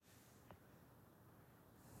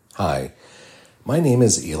Hi, my name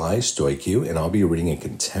is Eli Stoicu, and I'll be reading a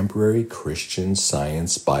contemporary Christian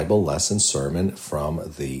Science Bible lesson sermon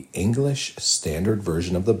from the English Standard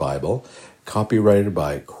Version of the Bible, copyrighted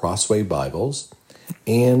by Crossway Bibles,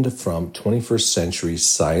 and from 21st Century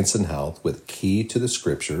Science and Health with Key to the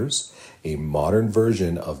Scriptures, a modern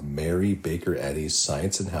version of Mary Baker Eddy's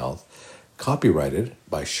Science and Health, copyrighted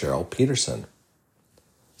by Cheryl Peterson.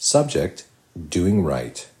 Subject, Doing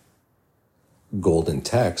Right. Golden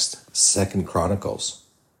text, 2 Chronicles.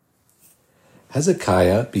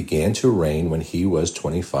 Hezekiah began to reign when he was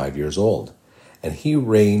 25 years old, and he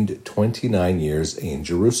reigned 29 years in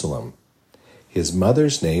Jerusalem. His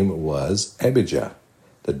mother's name was Abijah,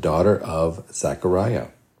 the daughter of Zechariah.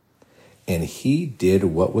 And he did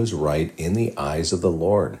what was right in the eyes of the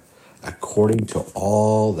Lord, according to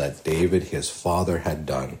all that David his father had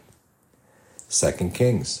done. 2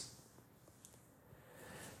 Kings.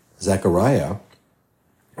 Zechariah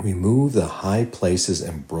removed the high places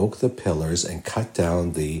and broke the pillars and cut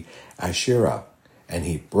down the Asherah, and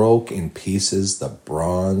he broke in pieces the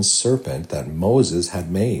bronze serpent that Moses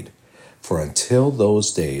had made, for until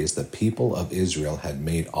those days the people of Israel had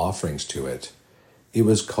made offerings to it. It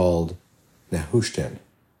was called Nehushtan.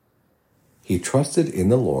 He trusted in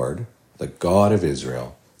the Lord, the God of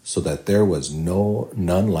Israel, so that there was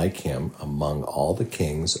none like him among all the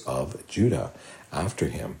kings of Judah after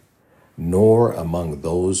him, nor among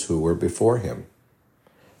those who were before him.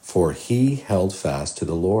 For he held fast to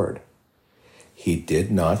the Lord. He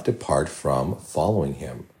did not depart from following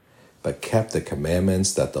him, but kept the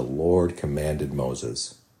commandments that the Lord commanded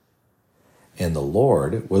Moses. And the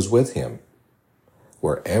Lord was with him.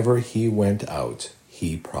 Wherever he went out,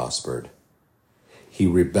 he prospered. He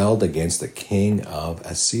rebelled against the king of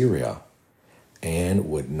Assyria and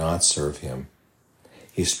would not serve him.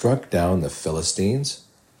 He struck down the Philistines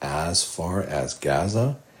as far as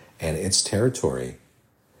Gaza and its territory,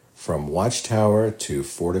 from watchtower to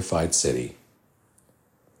fortified city.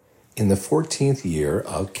 In the 14th year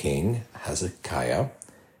of King Hezekiah,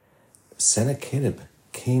 Sennacherib,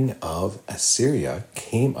 king of Assyria,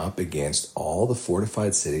 came up against all the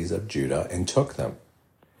fortified cities of Judah and took them.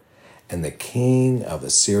 And the king of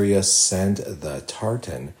Assyria sent the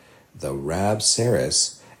Tartan, the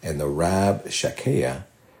Rabsaris, and the Rabshakeh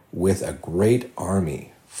with a great army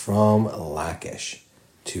from Lachish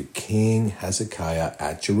to King Hezekiah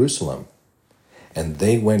at Jerusalem. And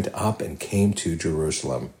they went up and came to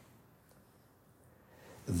Jerusalem.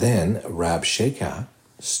 Then Rabshakeh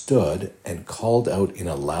stood and called out in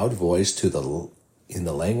a loud voice in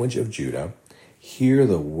the language of Judah, "Hear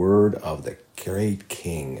the word of the great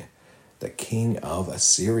king, the king of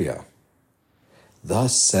Assyria.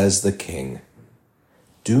 Thus says the king,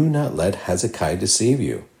 do not let Hezekiah deceive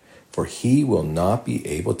you, for he will not be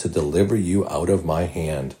able to deliver you out of my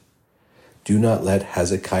hand. Do not let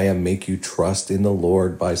Hezekiah make you trust in the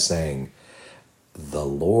Lord by saying, the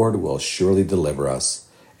Lord will surely deliver us,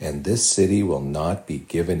 and this city will not be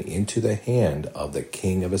given into the hand of the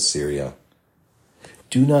king of Assyria.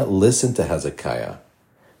 Do not listen to Hezekiah,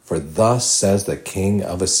 for thus says the king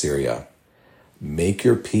of Assyria, make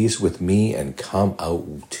your peace with me and come out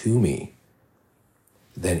to me.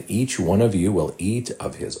 Then each one of you will eat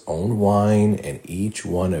of his own wine, and each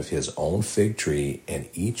one of his own fig tree, and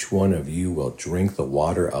each one of you will drink the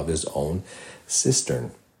water of his own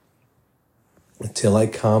cistern, until I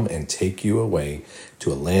come and take you away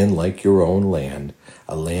to a land like your own land,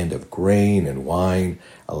 a land of grain and wine,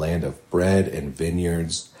 a land of bread and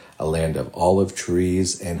vineyards, a land of olive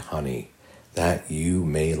trees and honey, that you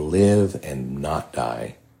may live and not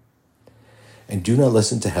die. And do not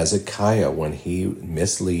listen to Hezekiah when he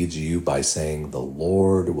misleads you by saying, the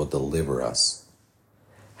Lord will deliver us.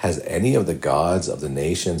 Has any of the gods of the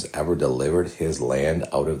nations ever delivered his land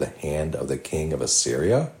out of the hand of the king of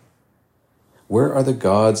Assyria? Where are the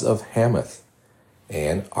gods of Hamath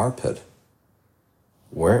and Arpad?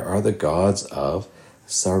 Where are the gods of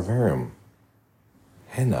Sarvarim,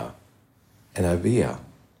 Hena, and Avia?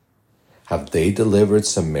 Have they delivered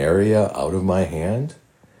Samaria out of my hand?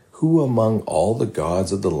 Who among all the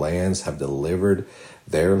gods of the lands have delivered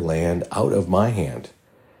their land out of my hand,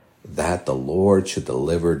 that the Lord should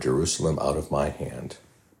deliver Jerusalem out of my hand?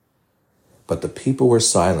 But the people were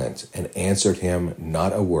silent and answered him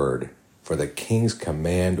not a word, for the king's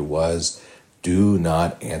command was, do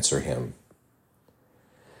not answer him.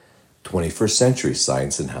 21st Century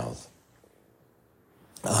Science and Health.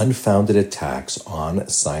 Unfounded attacks on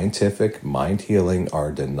scientific mind healing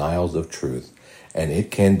are denials of truth, and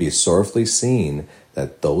it can be sorrowfully seen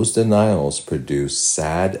that those denials produce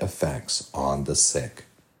sad effects on the sick.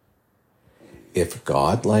 If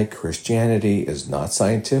God, like Christianity, is not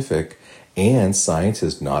scientific and science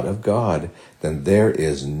is not of God, then there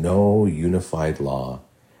is no unified law,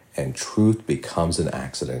 and truth becomes an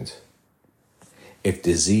accident. If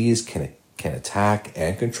disease can attack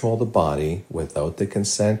and control the body without the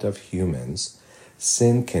consent of humans,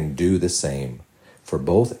 sin can do the same, for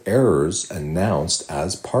both errors announced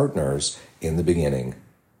as partners in the beginning.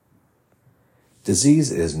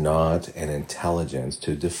 Disease is not an intelligence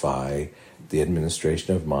to defy the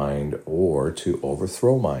administration of mind or to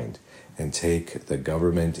overthrow mind and take the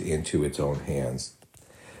government into its own hands.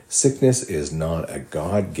 Sickness is not a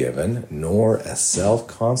God-given nor a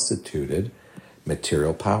self-constituted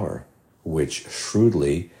material power, which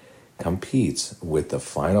shrewdly competes with the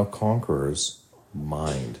final conqueror's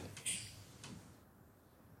mind.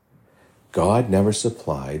 God never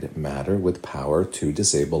supplied matter with power to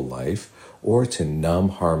disable life or to numb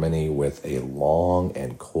harmony with a long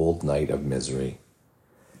and cold night of misery.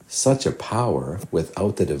 Such a power,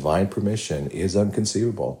 without the divine permission, is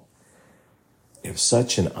inconceivable. If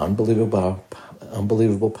such an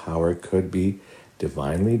unbelievable power could be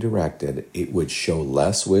divinely directed, it would show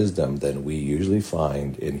less wisdom than we usually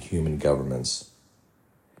find in human governments.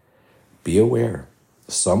 Be aware,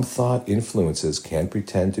 some thought influences can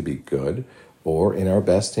pretend to be good or in our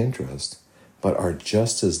best interest, but are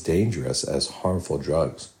just as dangerous as harmful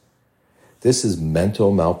drugs. This is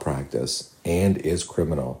mental malpractice and is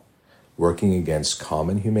criminal, working against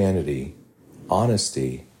common humanity,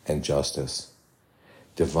 honesty, and justice.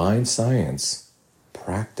 Divine science,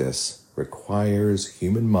 practice, requires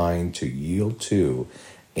human mind to yield to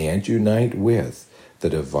and unite with the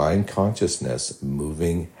divine consciousness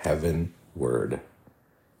moving heavenward.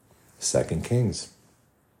 2 Kings.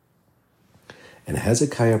 And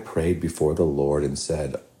Hezekiah prayed before the Lord and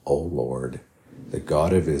said, O Lord, the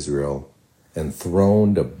God of Israel,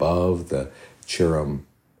 enthroned above the cherubim,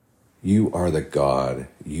 you are the God,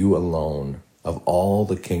 you alone, of all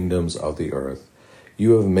the kingdoms of the earth.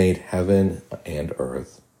 You have made heaven and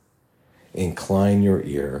earth. Incline your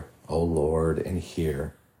ear, O Lord, and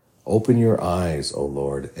hear. Open your eyes, O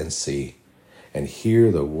Lord, and see, and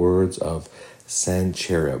hear the words of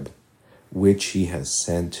Sennacherib, which he has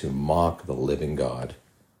sent to mock the living God.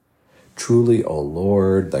 Truly, O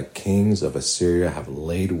Lord, the kings of Assyria have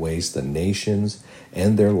laid waste the nations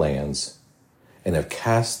and their lands, and have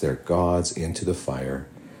cast their gods into the fire,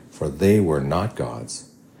 for they were not gods,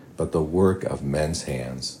 but the work of men's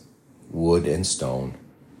hands, wood and stone.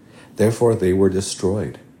 Therefore they were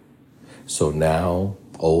destroyed. So now,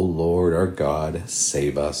 O Lord our God,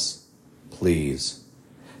 save us, please,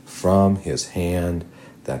 from his hand,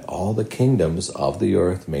 that all the kingdoms of the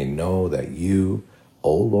earth may know that you,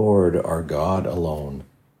 O Lord, are God alone.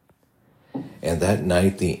 And that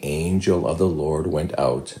night the angel of the Lord went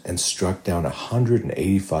out and struck down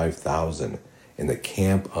 185,000 in the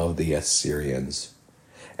camp of the Assyrians.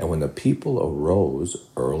 And when the people arose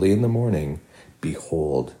early in the morning,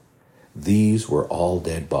 behold, these were all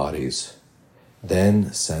dead bodies.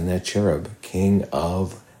 Then Sennacherib, king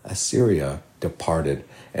of Assyria, departed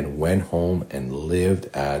and went home and lived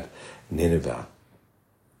at Nineveh.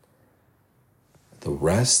 The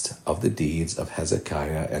rest of the deeds of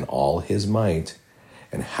Hezekiah and all his might,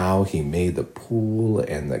 and how he made the pool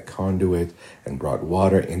and the conduit and brought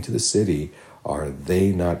water into the city, are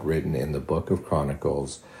they not written in the book of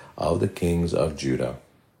Chronicles of the kings of Judah?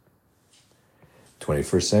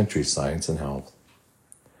 21st century science and health.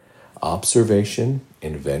 Observation,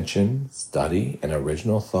 invention, study, and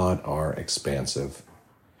original thought are expansive.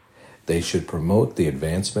 They should promote the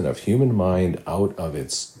advancement of human mind out of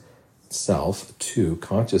itself to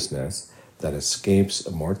consciousness that escapes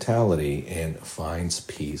mortality and finds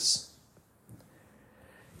peace.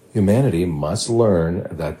 Humanity must learn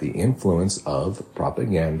that the influence of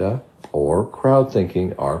propaganda or crowd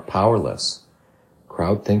thinking are powerless.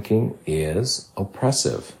 Crowd thinking is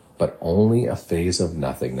oppressive, but only a phase of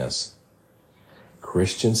nothingness.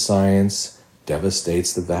 Christian science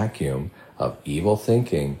devastates the vacuum of evil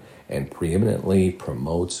thinking and preeminently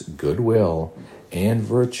promotes goodwill and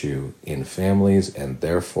virtue in families and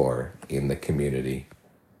therefore in the community.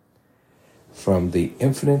 From the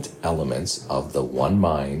infinite elements of the one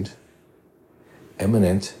mind,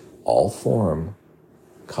 eminent all form,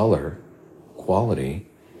 color, quality,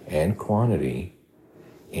 and quantity,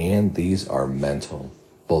 and these are mental,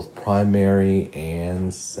 both primary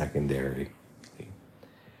and secondary.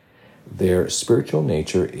 Their spiritual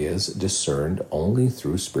nature is discerned only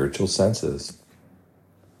through spiritual senses.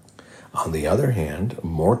 On the other hand,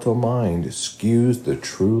 mortal mind skews the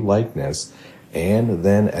true likeness and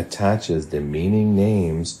then attaches demeaning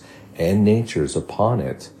names and natures upon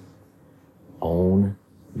it. own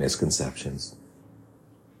misconceptions.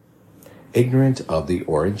 Ignorant of the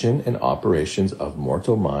origin and operations of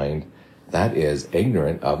mortal mind, that is,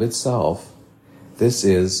 ignorant of itself, this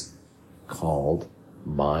is called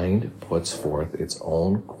mind puts forth its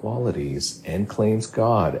own qualities and claims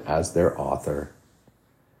God as their author.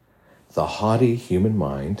 The haughty human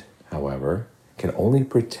mind, however, can only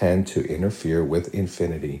pretend to interfere with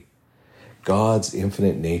infinity. God's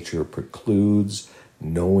infinite nature precludes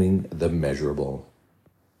knowing the measurable.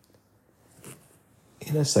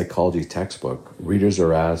 In a psychology textbook, readers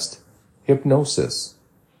are asked, hypnosis,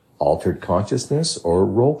 altered consciousness, or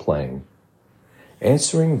role-playing?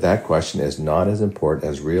 Answering that question is not as important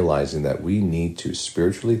as realizing that we need to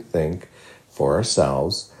spiritually think for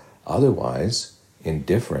ourselves. Otherwise,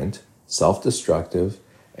 indifferent, self-destructive,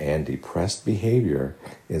 and depressed behavior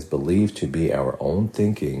is believed to be our own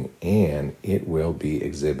thinking, and it will be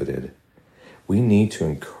exhibited. We need to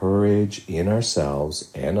encourage in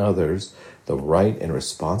ourselves and others the right and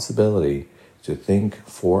responsibility to think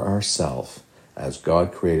for ourselves as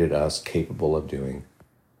God created us capable of doing.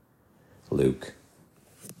 Luke.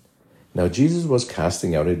 Now Jesus was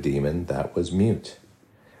casting out a demon that was mute.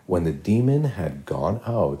 When the demon had gone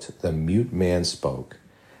out, the mute man spoke,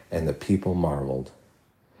 and the people marveled.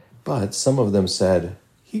 But some of them said,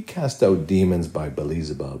 he cast out demons by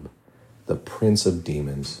Beelzebub, the prince of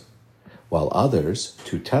demons. While others,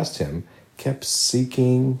 to test him, kept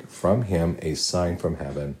seeking from him a sign from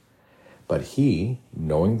heaven. But he,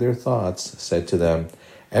 knowing their thoughts, said to them,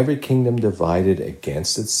 every kingdom divided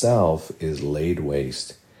against itself is laid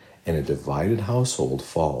waste, and a divided household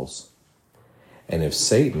falls. And if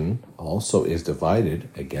Satan also is divided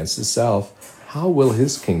against itself, how will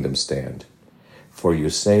his kingdom stand? For you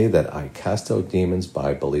say that I cast out demons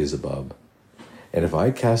by Beelzebub. And if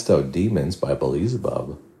I cast out demons by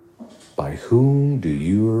Beelzebub, by whom do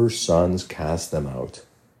your sons cast them out?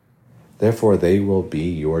 Therefore they will be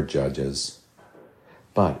your judges.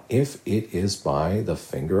 But if it is by the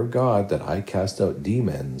finger of God that I cast out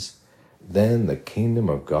demons, then the kingdom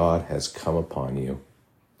of God has come upon you.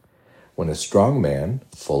 When a strong man,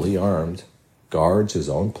 fully armed, guards his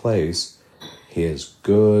own place, his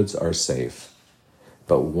goods are safe.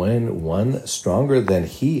 But when one stronger than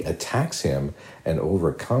he attacks him and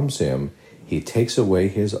overcomes him, he takes away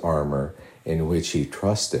his armor in which he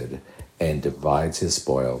trusted and divides his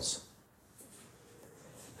spoils.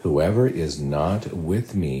 Whoever is not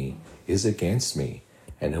with me is against me,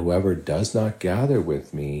 and whoever does not gather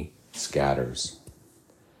with me scatters.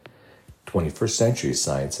 21st century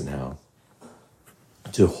science and health.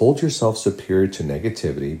 To hold yourself superior to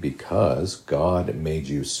negativity because God made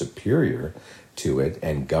you superior to it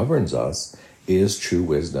and governs us is true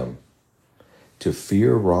wisdom. To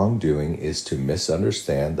fear wrongdoing is to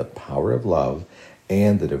misunderstand the power of love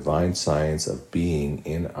and the divine science of being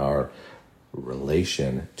in our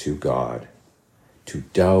relation to God. To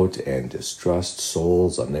doubt and distrust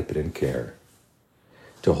soul's omnipotent care.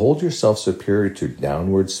 To hold yourself superior to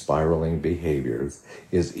downward spiraling behaviors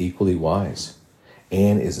is equally wise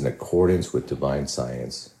and is in accordance with divine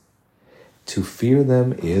science. To fear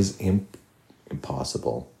them is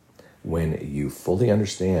impossible when you fully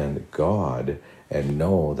understand God and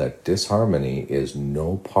know that disharmony is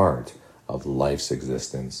no part of life's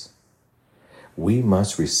existence. We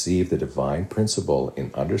must receive the divine principle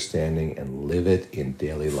in understanding and live it in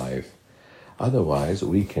daily life. Otherwise,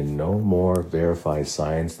 we can no more verify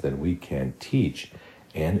science than we can teach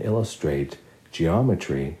and illustrate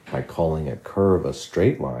geometry by calling a curve a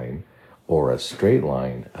straight line or a straight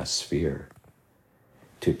line a sphere.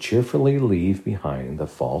 To cheerfully leave behind the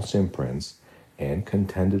false imprints and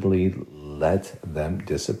contentedly let them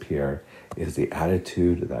disappear is the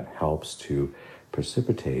attitude that helps to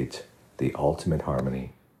precipitate the ultimate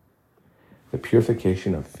harmony. The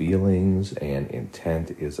purification of feelings and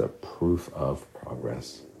intent is a proof of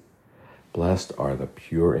progress. Blessed are the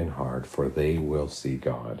pure in heart, for they will see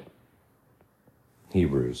God.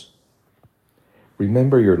 Hebrews.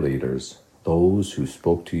 Remember your leaders, those who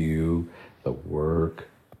spoke to you the work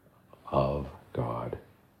of God.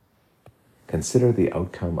 Consider the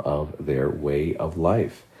outcome of their way of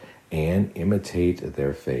life and imitate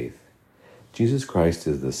their faith. Jesus Christ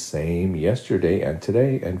is the same yesterday and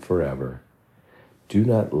today and forever. Do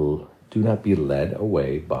not be led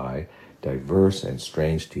away by diverse and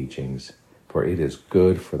strange teachings, for it is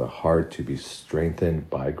good for the heart to be strengthened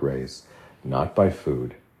by grace, not by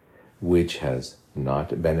food, which has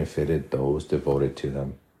not benefited those devoted to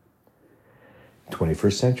them.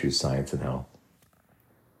 21st century science and health.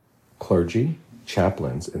 Clergy,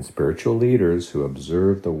 chaplains, and spiritual leaders who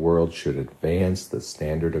observe the world should advance the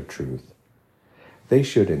standard of truth. They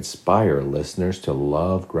should inspire listeners to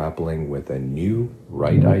love grappling with a new,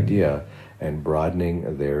 right idea and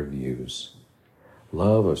broadening their views.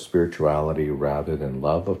 Love of spirituality rather than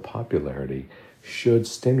love of popularity should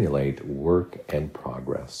stimulate work and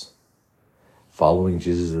progress. Following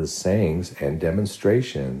Jesus' sayings and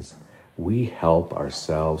demonstrations, we help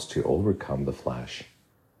ourselves to overcome the flesh.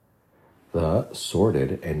 The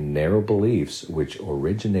sordid and narrow beliefs which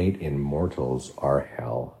originate in mortals are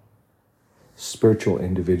hell. Spiritual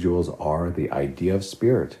individuals are the idea of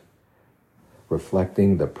spirit,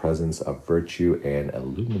 reflecting the presence of virtue and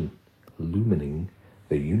illumining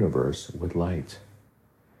the universe with light.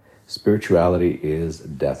 Spirituality is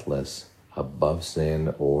deathless, above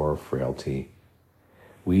sin or frailty.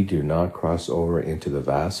 We do not cross over into the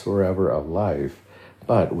vast forever of life,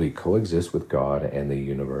 but we coexist with God and the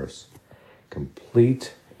universe.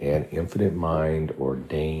 Complete and infinite mind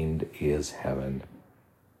ordained is heaven.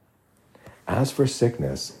 As for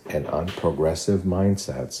sickness and unprogressive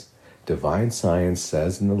mindsets, divine science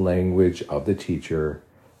says in the language of the teacher,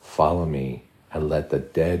 "Follow me and let the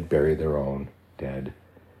dead bury their own dead."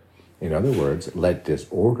 In other words, let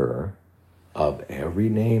disorder of every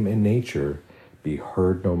name in nature be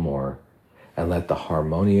heard no more, and let the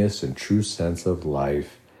harmonious and true sense of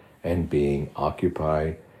life and being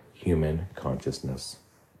occupy human consciousness.